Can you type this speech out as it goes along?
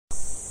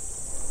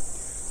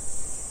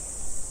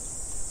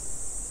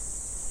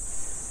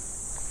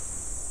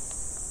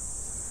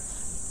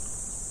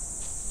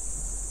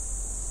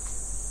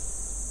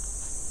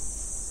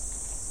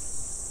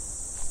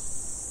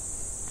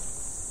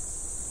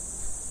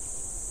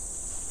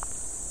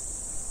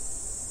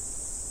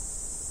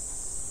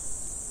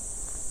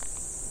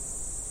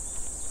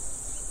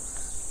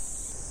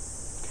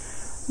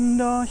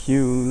Da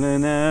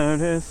hjulen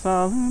det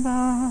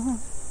salva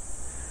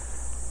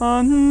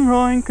an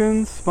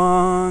roinken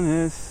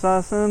spanis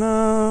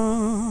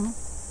sasana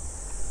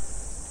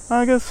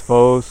agus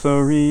fós a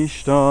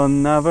ríist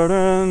an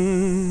naveren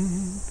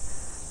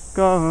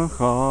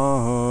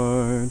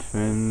gachard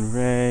fin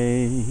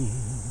ré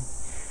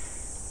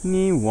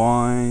ní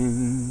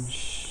bhain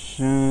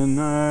sin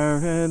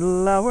ed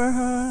lawer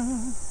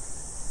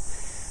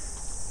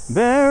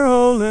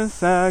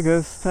berolas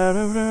agus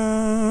tarabra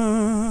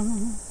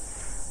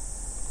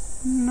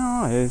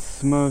ná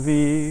is ma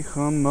bhí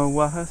chum a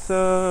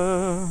wahasa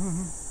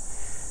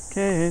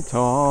ke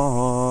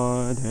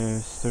tád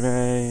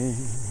stré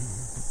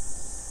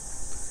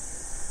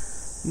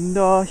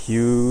da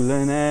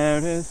hjulen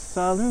is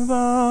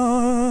salva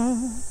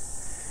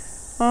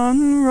an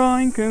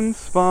roinken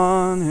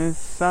span is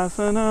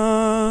sasana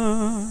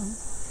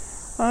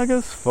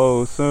agus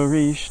fós a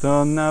ríist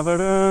an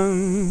naveren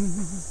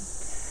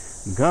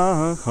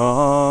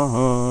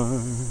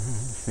gachar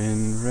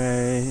fin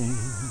ré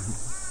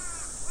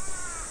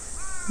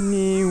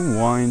ní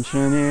bhain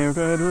sin iad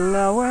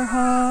leabhar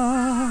ha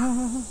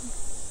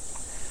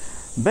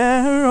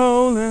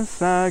berolas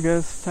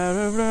agus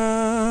tarabra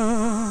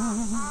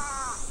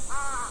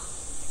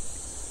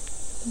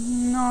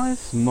ná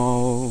is mó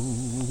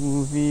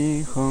bhí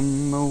chum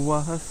a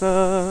wahasa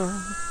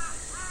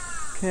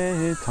ke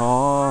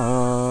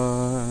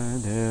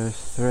tád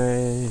stré.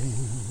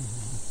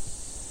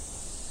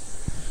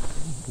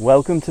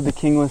 Welcome to the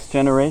Kingless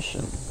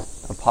Generation,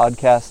 a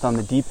podcast on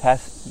the deep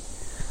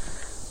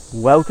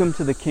Welcome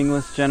to the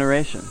Kingless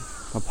Generation,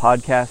 a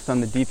podcast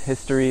on the deep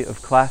history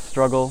of class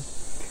struggle,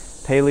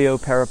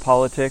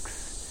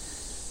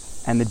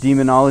 paleo-parapolitics, and the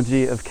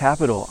demonology of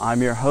capital.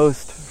 I'm your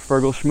host,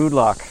 Fergal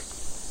Schmoodlock.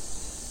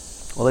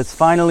 Well, it's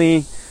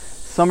finally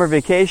summer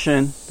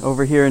vacation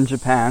over here in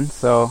Japan,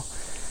 so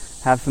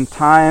have some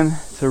time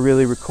to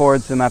really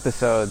record some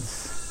episodes.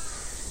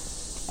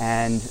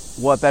 And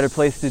what better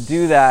place to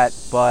do that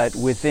but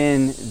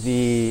within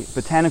the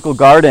botanical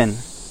garden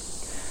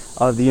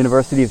of the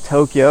University of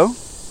Tokyo,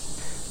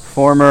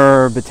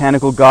 former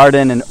botanical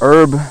garden and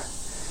herb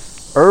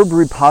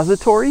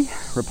repository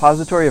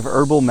of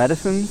herbal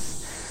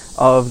medicines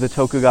of the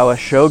Tokugawa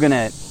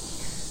shogunate.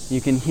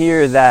 You can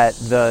hear that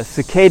the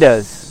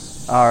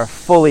cicadas are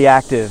fully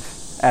active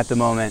at the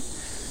moment.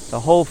 The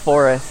whole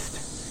forest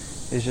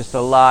is just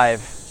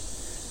alive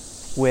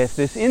with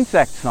this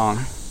insect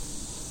song.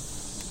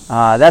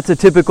 That's a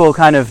typical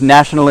kind of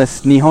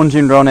nationalist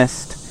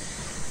Nihonjinronist.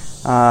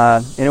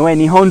 In a way,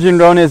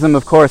 Nihonjinronism,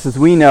 of course, as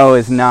we know,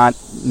 is not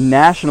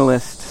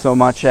nationalist so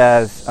much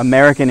as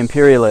American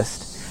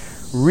imperialist,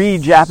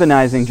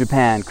 re-Japanizing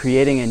Japan,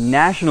 creating a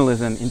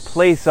nationalism in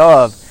place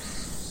of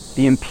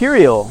the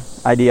imperial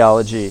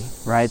ideology,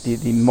 right?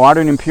 The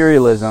modern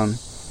imperialism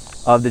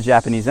of the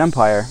Japanese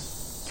Empire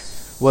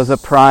was a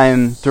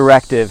prime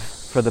directive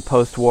for the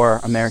post-war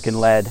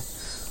American-led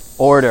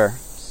order,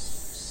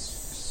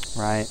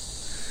 right?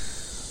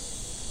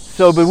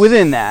 So, but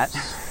within that,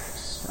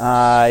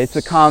 it's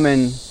a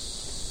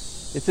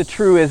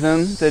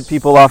truism that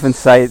people often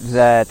cite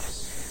that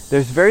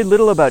there's very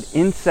little about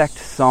insect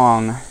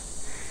song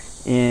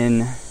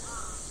in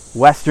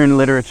Western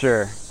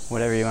literature,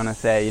 whatever you want to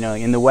say,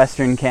 in the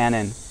Western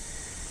canon.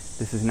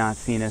 This is not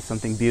seen as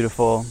something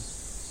beautiful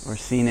or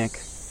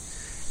scenic,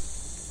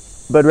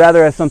 but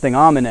rather as something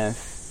ominous.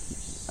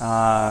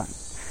 Now,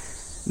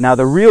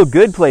 the real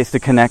good place to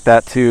connect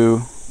that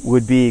to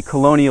would be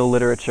colonial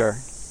literature.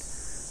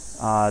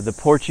 The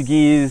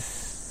Portuguese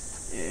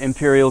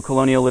imperial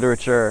colonial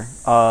literature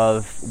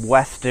of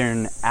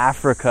Western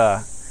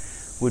Africa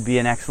would be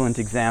an excellent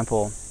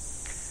example,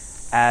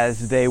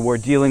 as they were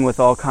dealing with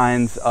all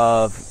kinds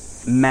of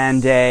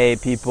Mande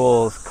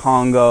peoples,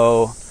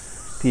 Congo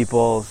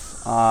peoples,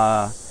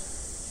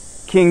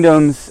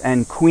 kingdoms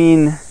and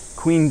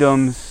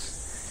queendoms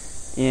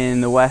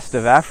in the west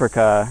of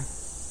Africa.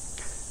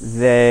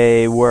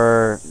 They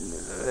were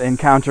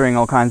encountering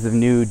all kinds of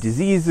new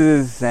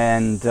diseases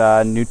and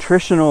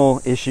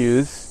nutritional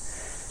issues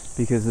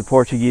because the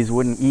Portuguese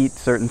wouldn't eat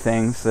certain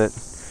things that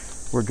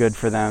were good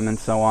for them and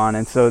so on.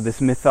 And so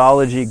this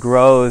mythology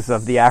grows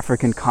of the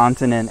African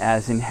continent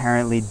as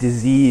inherently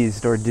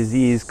diseased or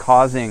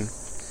disease-causing,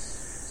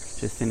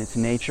 just in its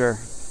nature.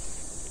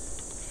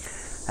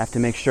 I have to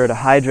make sure to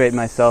hydrate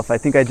myself. I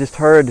think I just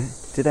heard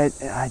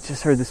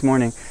this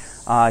morning,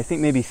 I think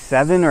maybe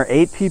 7 or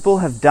 8 people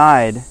have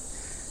died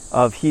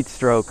of heat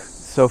stroke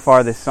so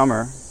far this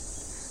summer.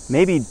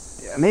 Maybe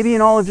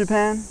in all of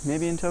Japan,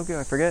 maybe in Tokyo,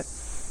 I forget.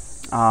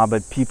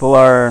 But people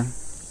are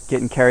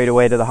getting carried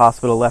away to the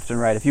hospital left and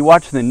right. If you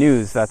watch the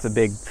news, that's a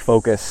big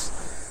focus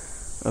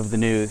of the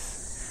news.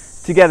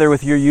 Together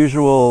with your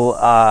usual,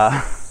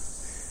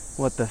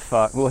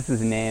 what's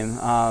his name?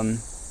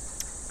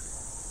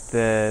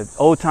 The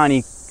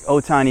Otani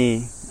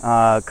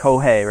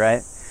Kohei,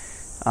 right?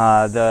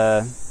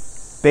 The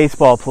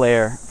baseball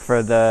player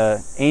for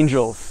the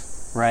Angels,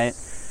 right?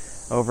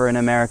 Over in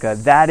America.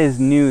 That is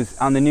news,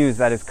 on the news,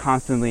 that is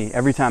constantly,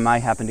 every time I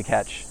happen to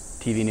catch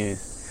TV news.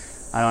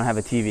 I don't have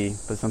a TV,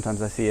 but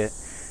sometimes I see it.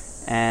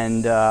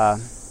 And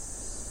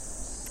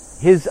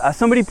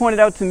somebody pointed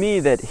out to me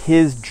that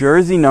his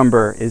jersey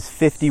number is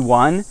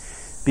 51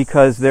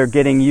 because they're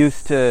getting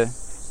used to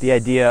the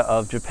idea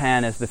of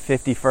Japan as the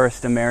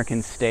 51st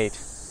American state.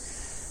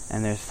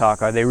 And there's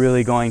talk, are they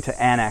really going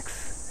to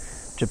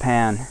annex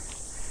Japan?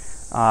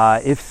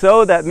 If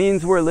so, that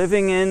means we're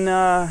living in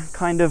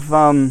kind of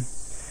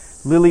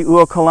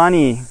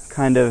Liliuokalani,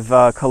 kind of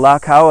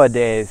Kalakaua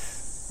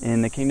days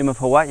in the Kingdom of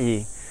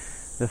Hawaii.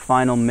 The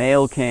final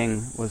male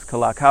king was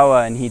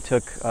Kalakaua, and he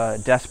took a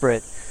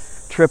desperate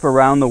trip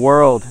around the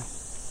world.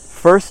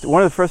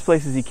 One of the first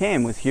places he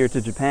came was here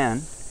to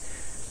Japan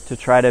to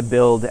try to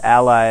build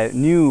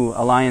new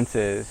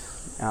alliances,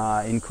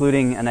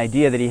 including an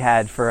idea that he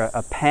had for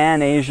a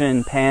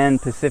Pan-Asian,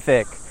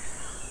 Pan-Pacific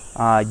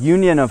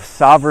Union of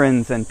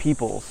Sovereigns and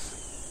Peoples,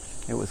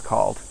 it was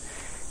called.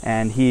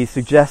 And he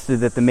suggested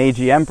that the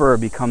Meiji Emperor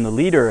become the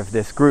leader of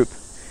this group.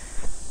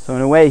 So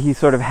in a way, he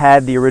sort of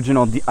had the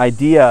original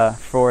idea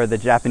for the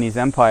Japanese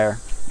Empire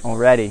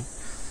already,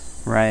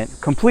 right?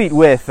 Complete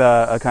with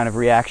a kind of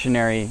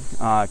reactionary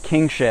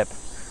kingship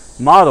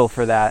model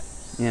for that,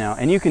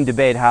 And you can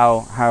debate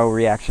how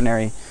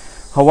reactionary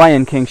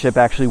Hawaiian kingship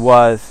actually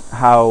was,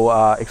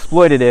 how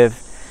exploitative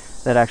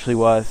that actually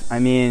was. I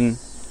mean,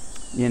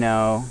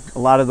 a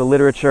lot of the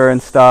literature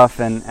and stuff,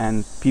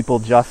 and people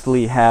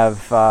justly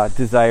have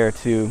desire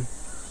to.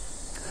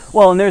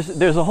 Well, and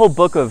there's a whole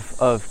book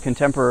of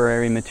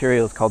contemporary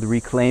materials called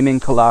Reclaiming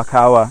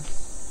Kalakaua,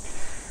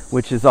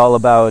 which is all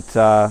about.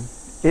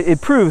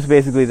 It proves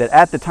basically that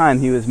at the time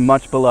he was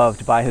much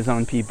beloved by his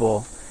own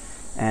people,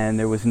 and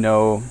there was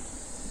no.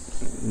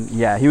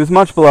 Yeah, he was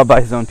much beloved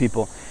by his own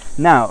people.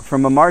 Now,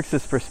 from a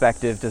Marxist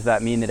perspective, does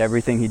that mean that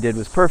everything he did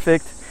was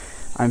perfect?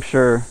 I'm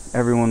sure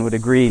everyone would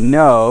agree,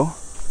 no,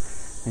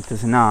 it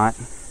does not.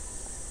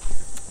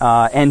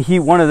 And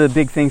one of the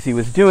big things he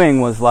was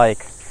doing was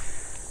like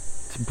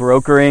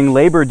brokering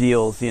labor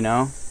deals,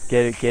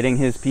 getting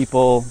his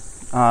people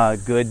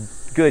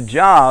good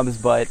jobs,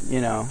 but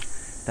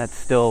that's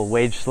still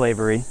wage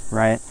slavery,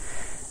 right?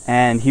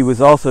 And he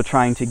was also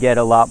trying to get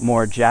a lot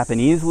more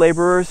Japanese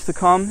laborers to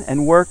come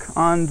and work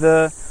on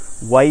the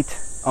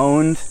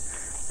white-owned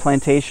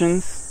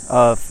plantations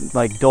of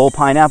like Dole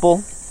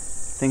pineapple,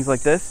 things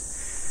like this,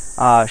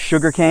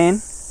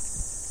 sugarcane,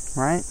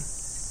 right?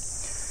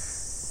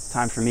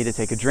 Time for me to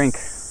take a drink.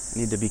 I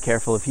need to be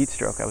careful of heat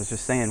stroke. I was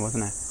just saying,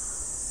 wasn't I?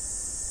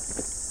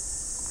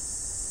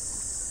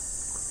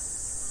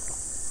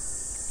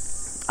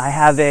 I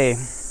have a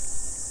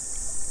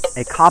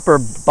copper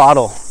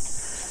bottle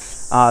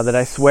that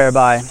I swear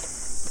by.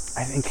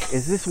 I think,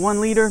 is this 1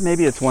 liter?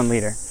 Maybe it's 1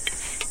 liter.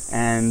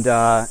 And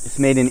it's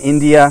made in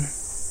India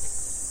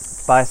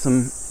by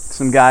some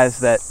guys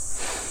that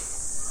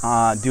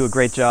do a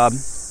great job.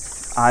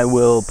 I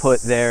will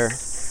put their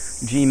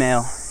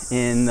Gmail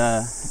in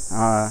the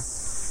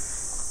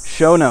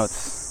show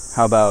notes.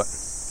 How about?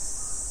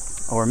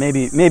 Or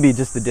maybe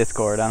just the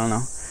Discord. I don't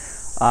know.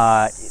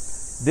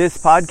 This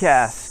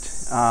podcast.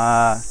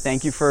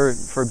 Thank you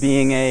for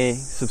being a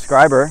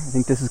subscriber. I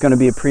think this is going to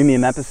be a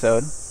premium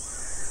episode.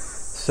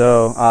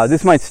 So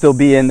this might still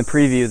be in the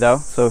preview though.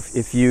 So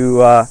if you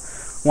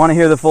want to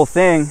hear the full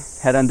thing,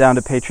 head on down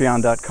to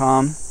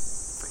patreon.com.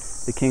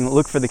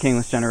 Look for the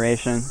Kingless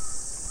Generation.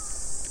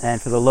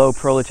 And for the low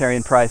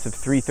proletarian price of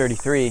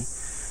 $3.33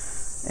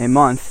 a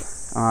month,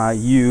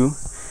 you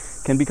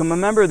can become a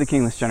member of the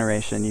Kingless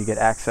Generation. You get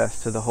access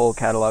to the whole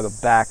catalog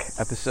of back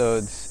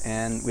episodes,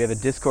 and we have a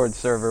Discord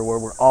server where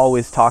we're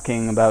always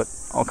talking about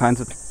all kinds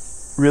of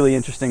really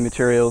interesting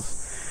materials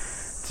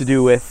to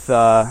do with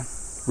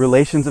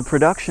relations of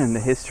production, the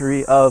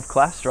history of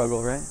class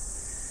struggle, right?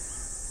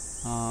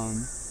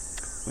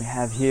 We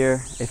have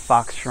here a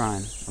fox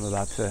shrine. I'm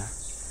about to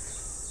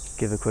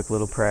give a quick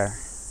little prayer.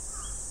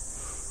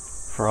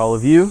 For all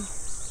of you,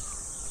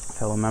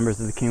 fellow members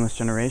of the Kingless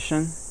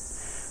Generation,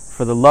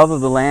 for the love of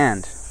the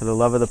land, for the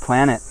love of the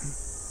planet,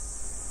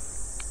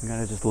 we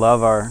gotta just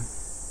love our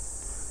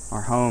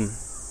home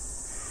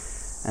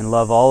and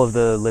love all of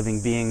the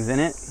living beings in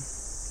it.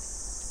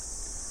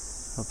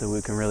 Hope that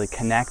we can really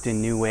connect in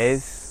new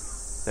ways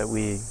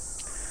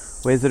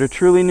that are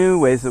truly new,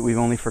 ways that we've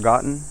only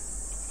forgotten.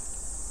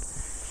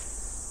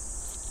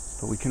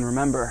 But we can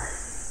remember,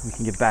 we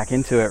can get back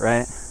into it,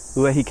 right?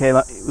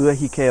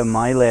 Uahikea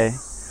Maile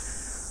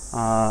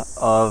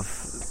of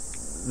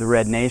the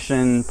Red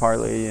Nation,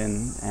 partly,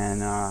 and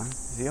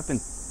is he up in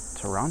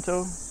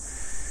Toronto?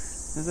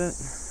 Is it?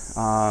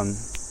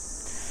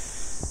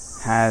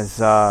 Has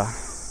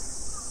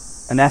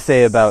an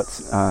essay about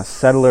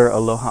settler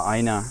aloha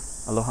aina.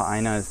 Aloha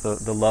aina is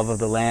the love of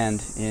the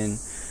land in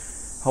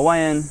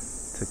Hawaiian.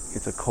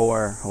 It's a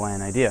core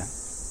Hawaiian idea.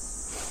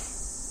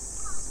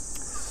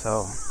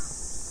 So,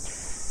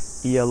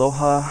 I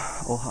aloha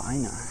oha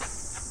aina.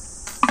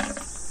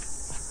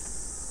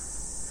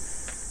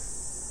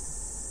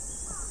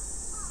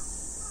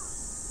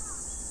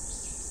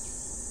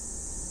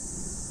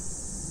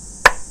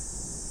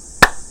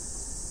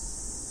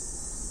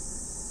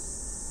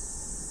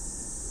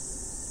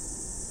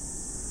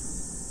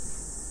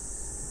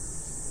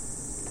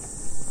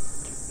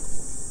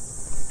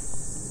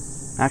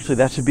 Actually,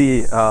 that should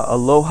be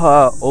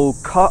aloha o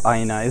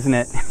ka'aina, isn't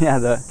it? Yeah,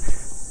 the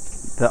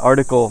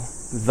article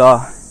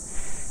the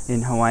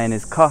in Hawaiian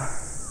is ka.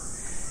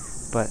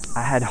 But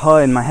I had ha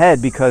in my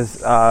head because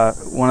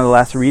one of the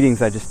last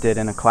readings I just did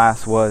in a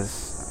class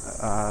was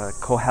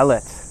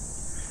Kohelet,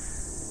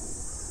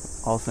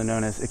 also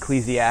known as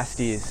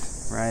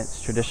Ecclesiastes, right?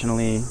 It's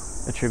traditionally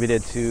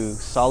attributed to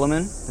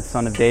Solomon, the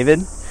son of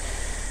David,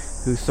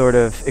 who sort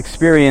of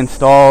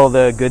experienced all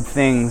the good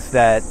things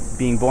that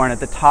being born at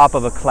the top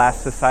of a class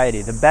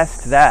society, the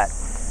best that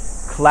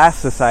class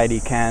society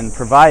can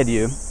provide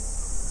you,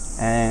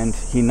 and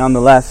he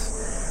nonetheless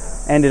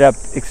ended up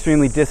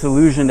extremely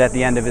disillusioned at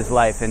the end of his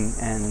life, and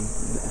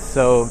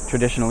so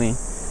traditionally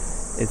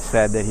it's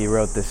said that he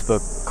wrote this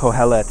book,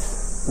 Kohelet,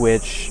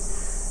 which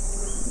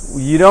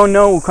you don't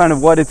know kind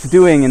of what it's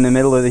doing in the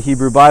middle of the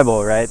Hebrew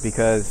Bible, right?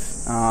 Because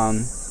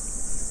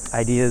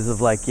ideas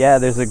of like, yeah,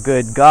 there's a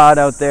good God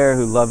out there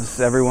who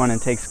loves everyone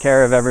and takes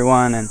care of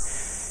everyone, and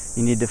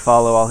you need to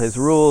follow all his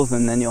rules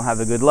and then you'll have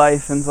a good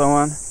life and so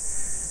on.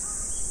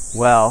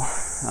 Well,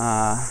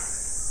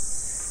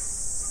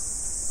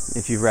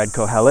 if you've read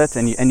Kohelet,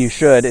 and you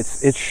should,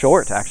 it's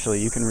short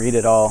actually. You can read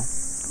it all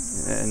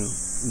in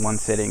one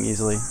sitting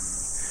easily.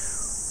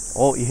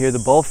 Oh, you hear the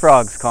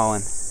bullfrogs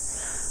calling.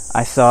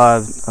 I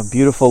saw a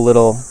beautiful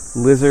little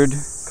lizard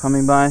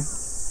coming by.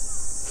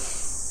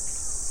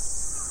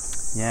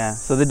 Yeah,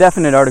 so the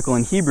definite article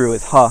in Hebrew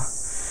is ha.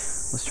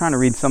 I was trying to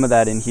read some of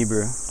that in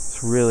Hebrew. It's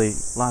really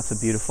lots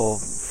of beautiful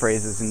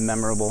phrases and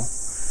memorable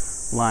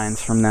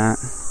lines from that.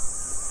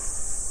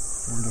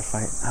 I wonder if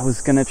I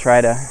was going to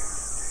try to...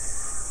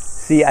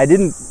 See, I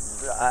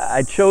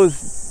chose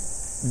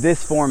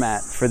this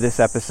format for this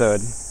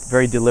episode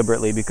very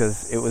deliberately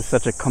because it was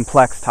such a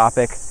complex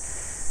topic.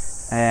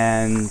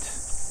 And,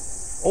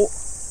 oh,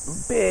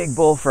 big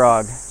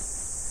bullfrog.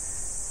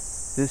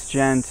 This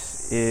gent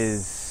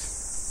is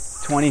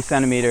 20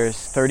 centimeters,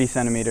 30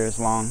 centimeters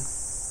long,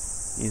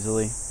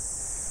 easily.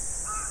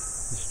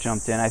 Just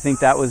jumped in. I think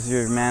that was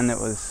your man that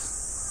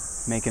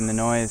was making the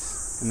noise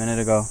a minute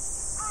ago.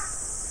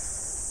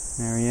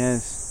 There he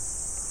is.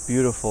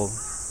 Beautiful,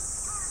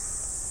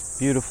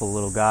 beautiful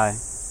little guy.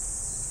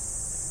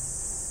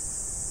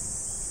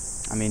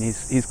 I mean,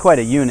 he's quite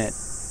a unit,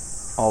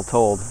 all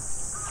told,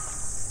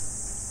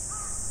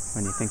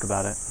 when you think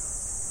about it.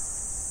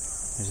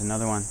 There's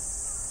another one.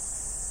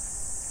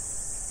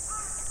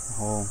 A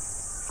whole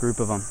group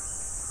of them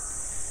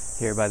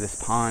here by this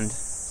pond.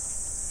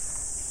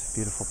 It's a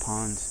beautiful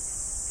pond.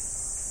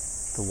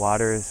 The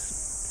water is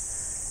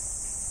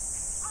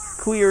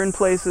clear in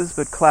places,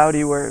 but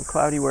cloudy where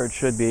it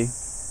should be.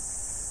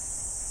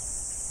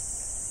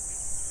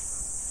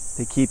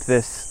 They keep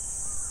this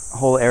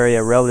whole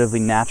area relatively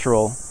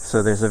natural,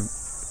 so there's a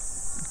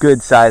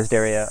good sized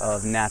area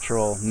of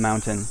natural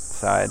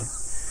mountainside,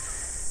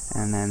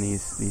 and then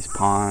these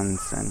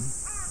ponds and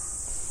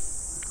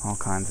all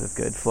kinds of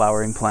good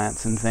flowering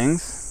plants and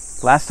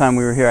things. Last time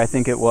we were here, I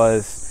think it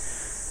was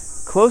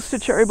close to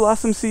cherry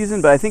blossom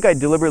season, but I think I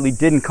deliberately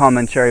didn't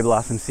comment cherry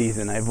blossom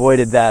season. I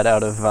avoided that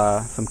out of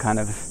some kind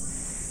of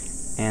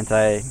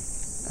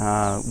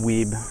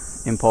anti-weeb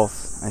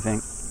impulse, I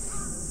think.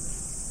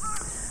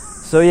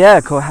 So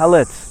yeah,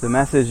 Kohelet, the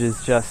message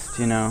is just,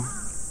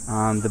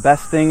 the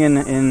best thing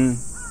in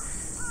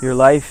your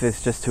life is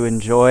just to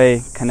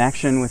enjoy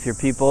connection with your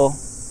people,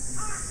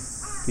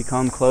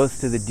 become close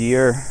to the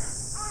dear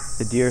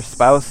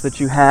spouse that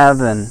you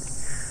have, and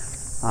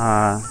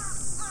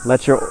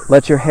let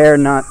your hair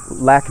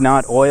lack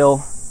not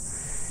oil,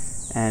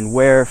 and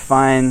wear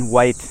fine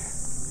white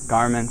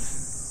garments.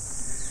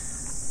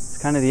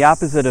 It's kind of the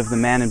opposite of the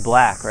man in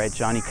black, right?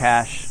 Johnny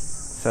Cash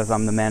says,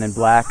 "I'm the man in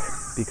black,"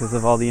 because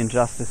of all the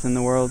injustice in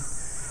the world.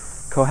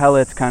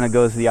 Kohelet kind of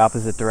goes the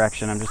opposite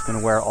direction. I'm just going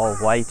to wear all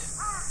white.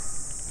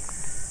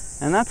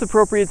 And that's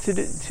appropriate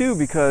too,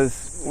 because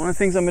one of the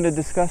things I'm going to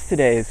discuss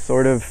today is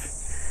sort of,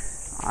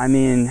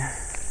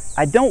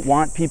 I don't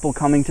want people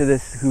coming to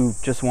this who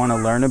just want to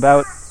learn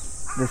about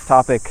this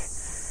topic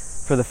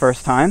for the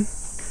first time,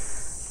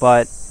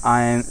 but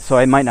I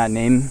might not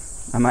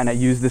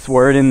use this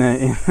word in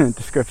the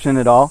description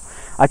at all.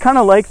 I kind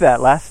of like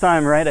that. Last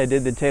time, right, I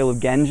did the tale of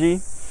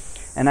Genji,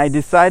 and I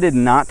decided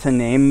not to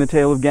name the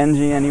tale of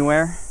Genji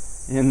anywhere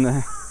in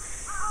the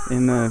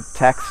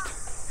text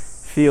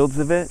fields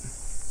of it.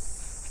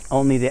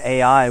 Only the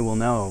AI will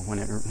know when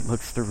it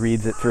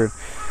reads it through,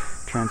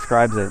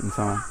 transcribes it, and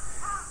so on.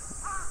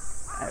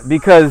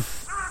 Because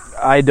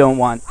I don't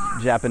want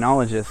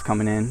Japanologists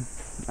coming in,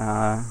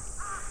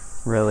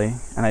 really,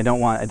 and I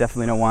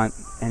definitely don't want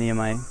any of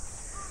my.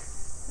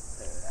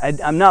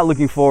 I'm not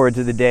looking forward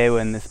to the day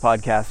when this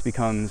podcast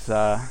becomes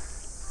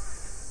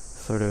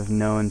sort of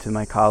known to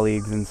my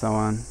colleagues and so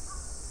on.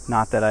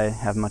 Not that I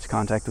have much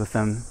contact with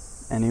them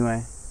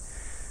anyway,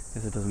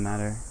 because it doesn't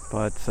matter.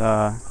 But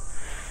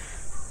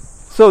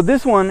so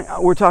this one,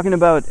 we're talking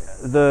about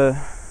the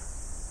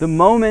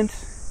moment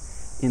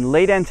in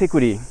late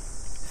antiquity,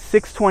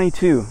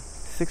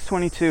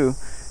 622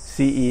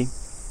 CE,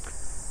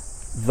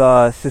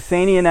 the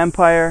Sasanian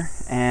Empire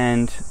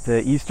and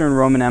the Eastern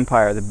Roman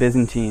Empire, the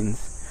Byzantines,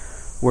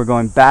 were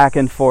going back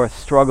and forth,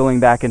 struggling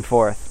back and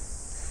forth.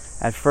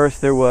 At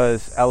first there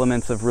was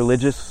elements of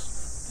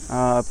religious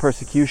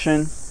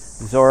persecution,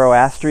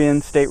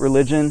 Zoroastrian state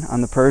religion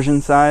on the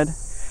Persian side,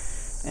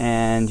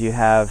 and you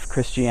have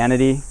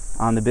Christianity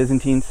on the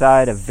Byzantine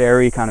side, a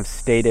very kind of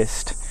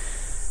statist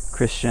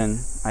Christian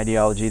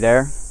ideology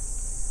there.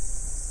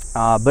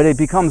 But it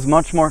becomes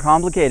much more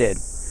complicated.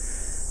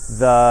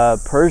 The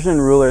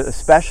Persian ruler,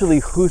 especially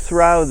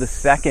Khusrau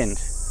II,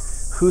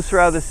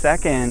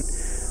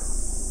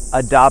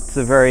 adopts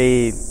a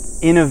very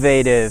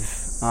innovative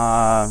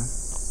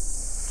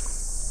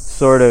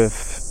sort of,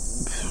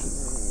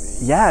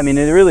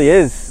 it really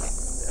is.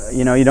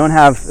 You don't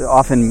have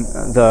often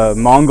the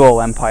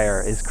Mongol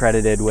Empire is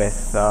credited with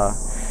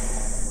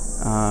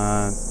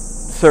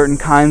certain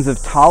kinds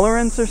of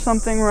tolerance or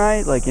something,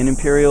 right? Like in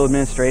imperial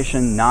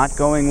administration, not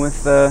going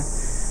with the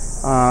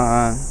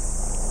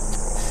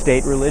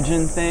state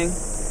religion thing.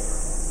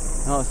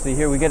 Oh, see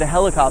here we get a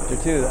helicopter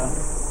too, though.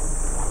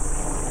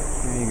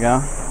 There you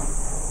go.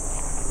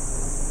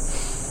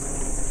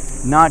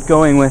 Not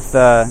going with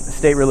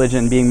state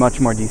religion, being much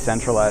more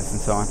decentralized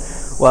and so on.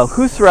 Well,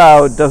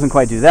 Khusrau doesn't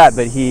quite do that,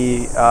 but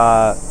he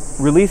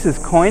releases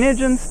coinage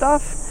and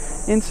stuff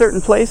in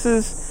certain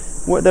places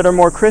that are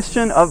more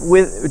Christian,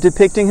 with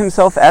depicting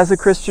himself as a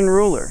Christian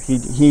ruler.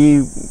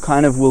 He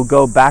kind of will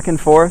go back and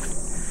forth,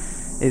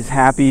 is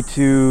happy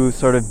to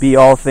sort of be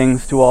all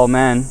things to all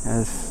men,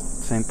 as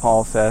St.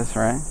 Paul says,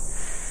 right?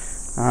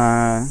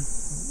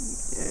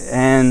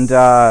 And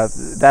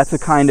that's a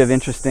kind of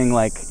interesting,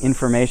 like,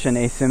 information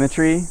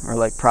asymmetry, or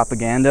like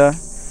propaganda.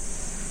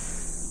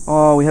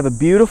 Oh, we have a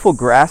beautiful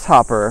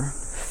grasshopper,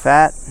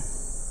 fat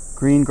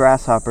green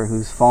grasshopper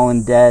who's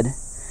fallen dead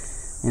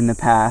in the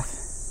path,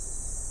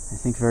 I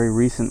think very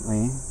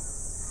recently,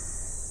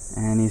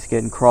 and he's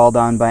getting crawled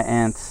on by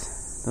ants.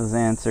 Those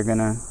ants are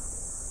gonna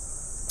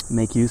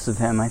make use of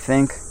him, I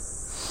think.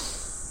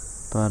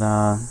 But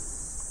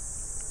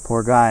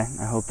poor guy.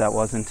 I hope that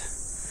wasn't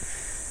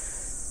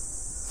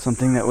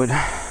something that would,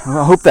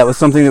 I hope that was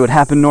something that would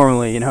happen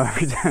normally,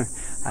 every time.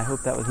 I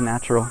hope that was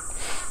natural.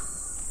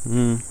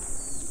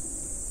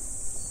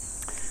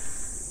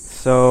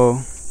 So,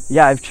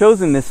 yeah, I've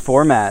chosen this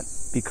format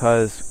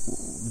because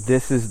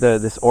this is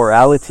this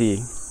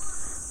orality,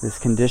 this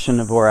condition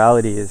of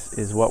orality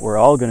is what we're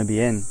all going to be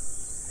in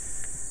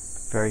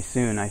very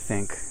soon, I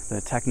think.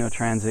 The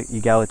techno-transit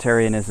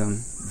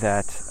egalitarianism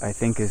that I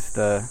think is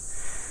the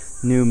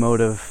new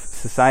mode of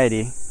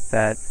society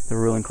that the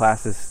ruling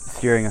class is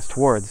steering us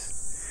towards.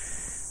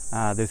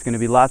 There's going to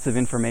be lots of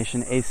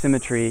information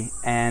asymmetry,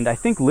 and I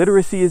think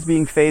literacy is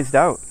being phased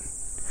out.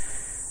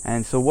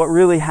 And so what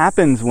really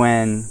happens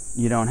when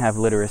you don't have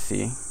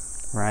literacy,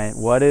 right?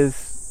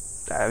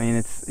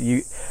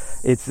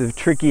 It's a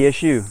tricky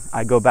issue.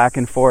 I go back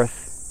and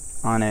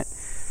forth on it,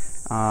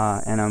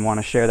 and I want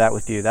to share that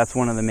with you. That's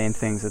one of the main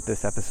things that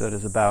this episode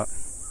is about.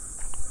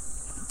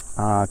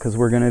 Because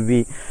we're going to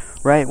be,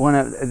 right,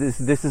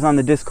 this is on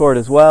the Discord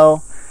as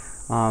well.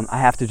 I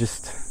have to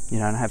just, I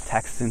don't have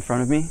text in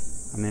front of me.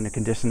 I'm in a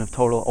condition of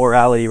total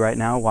orality right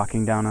now,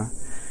 walking down a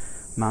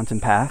mountain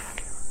path.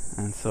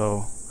 And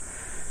so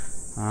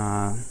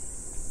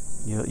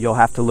you'll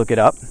have to look it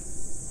up.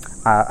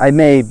 I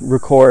may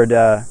record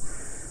a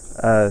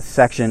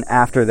section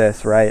after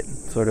this, right?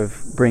 Sort of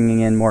bringing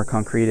in more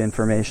concrete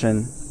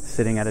information,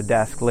 sitting at a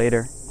desk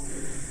later.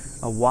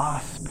 A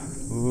wasp.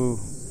 Ooh,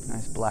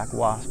 nice black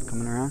wasp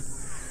coming around.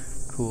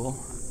 Cool.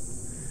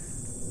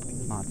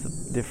 Lots of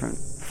different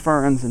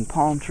ferns and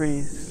palm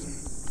trees.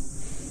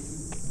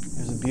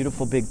 There's a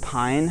beautiful big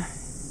pine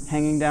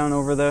hanging down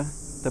over the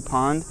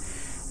pond.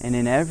 And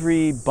in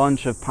every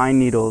bunch of pine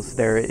needles,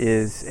 there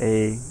is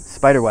a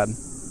spider web.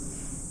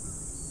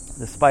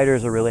 The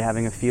spiders are really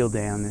having a field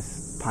day on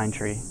this pine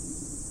tree.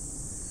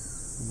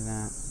 Look at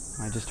that.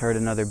 I just heard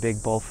another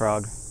big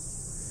bullfrog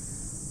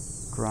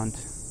grunt,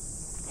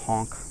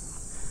 honk.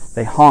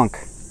 They honk,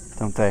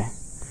 don't they?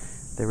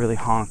 They really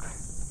honk.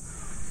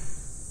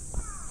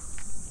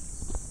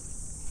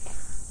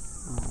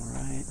 All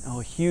right. Oh,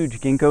 a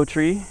huge ginkgo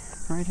tree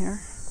right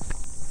here.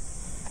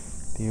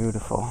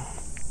 Beautiful.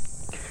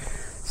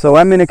 So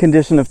I'm in a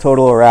condition of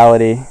total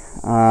orality,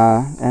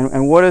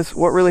 and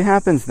what really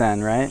happens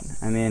then, right?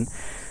 I mean,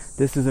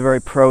 this is a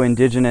very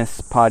pro-indigenous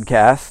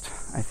podcast.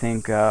 I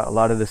think a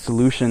lot of the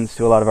solutions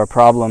to a lot of our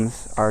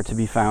problems are to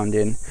be found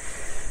in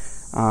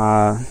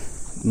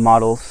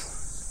models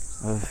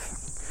of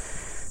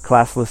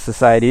classless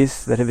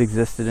societies that have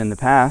existed in the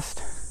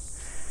past,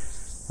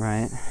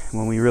 right?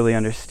 When we really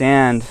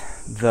understand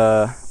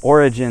the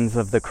origins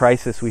of the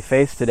crisis we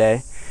face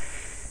today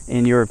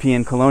in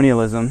European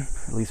colonialism,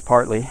 at least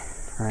partly,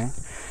 right?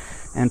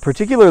 And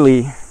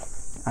particularly,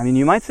 I mean,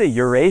 you might say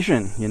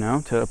Eurasian,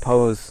 to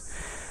oppose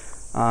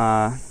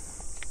the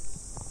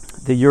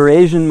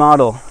Eurasian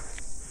model,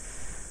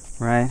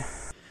 right?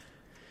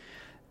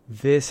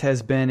 This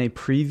has been a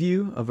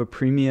preview of a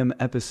premium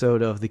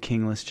episode of the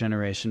Kingless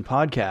Generation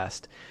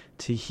podcast.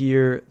 To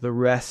hear the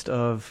rest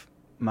of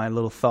my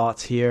little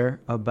thoughts here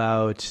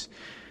about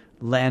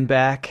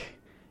Landback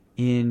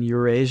in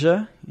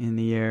Eurasia in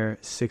the year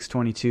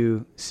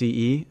 622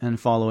 CE and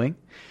following,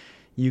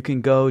 you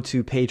can go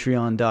to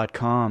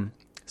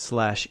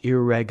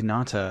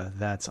patreon.com/irregnata,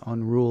 that's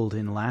unruled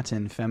in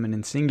Latin,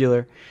 feminine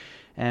singular,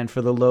 and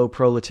for the low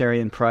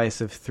proletarian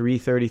price of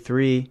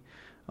 $3.33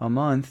 a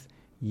month,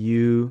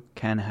 you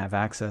can have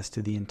access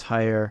to the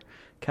entire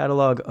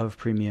catalog of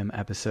premium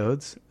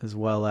episodes, as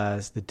well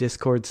as the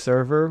Discord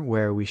server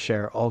where we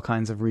share all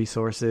kinds of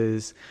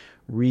resources,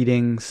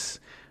 readings,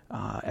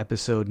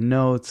 episode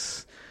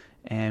notes,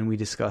 and we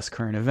discuss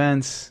current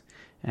events,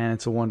 and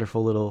it's a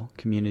wonderful little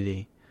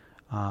community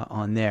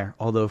on there.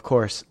 Although, of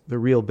course, the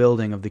real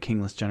building of the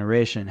Kingless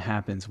generation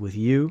happens with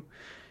you,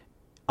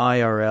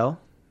 IRL,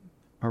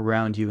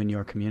 around you in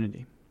your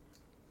community.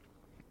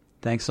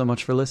 Thanks so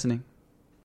much for listening.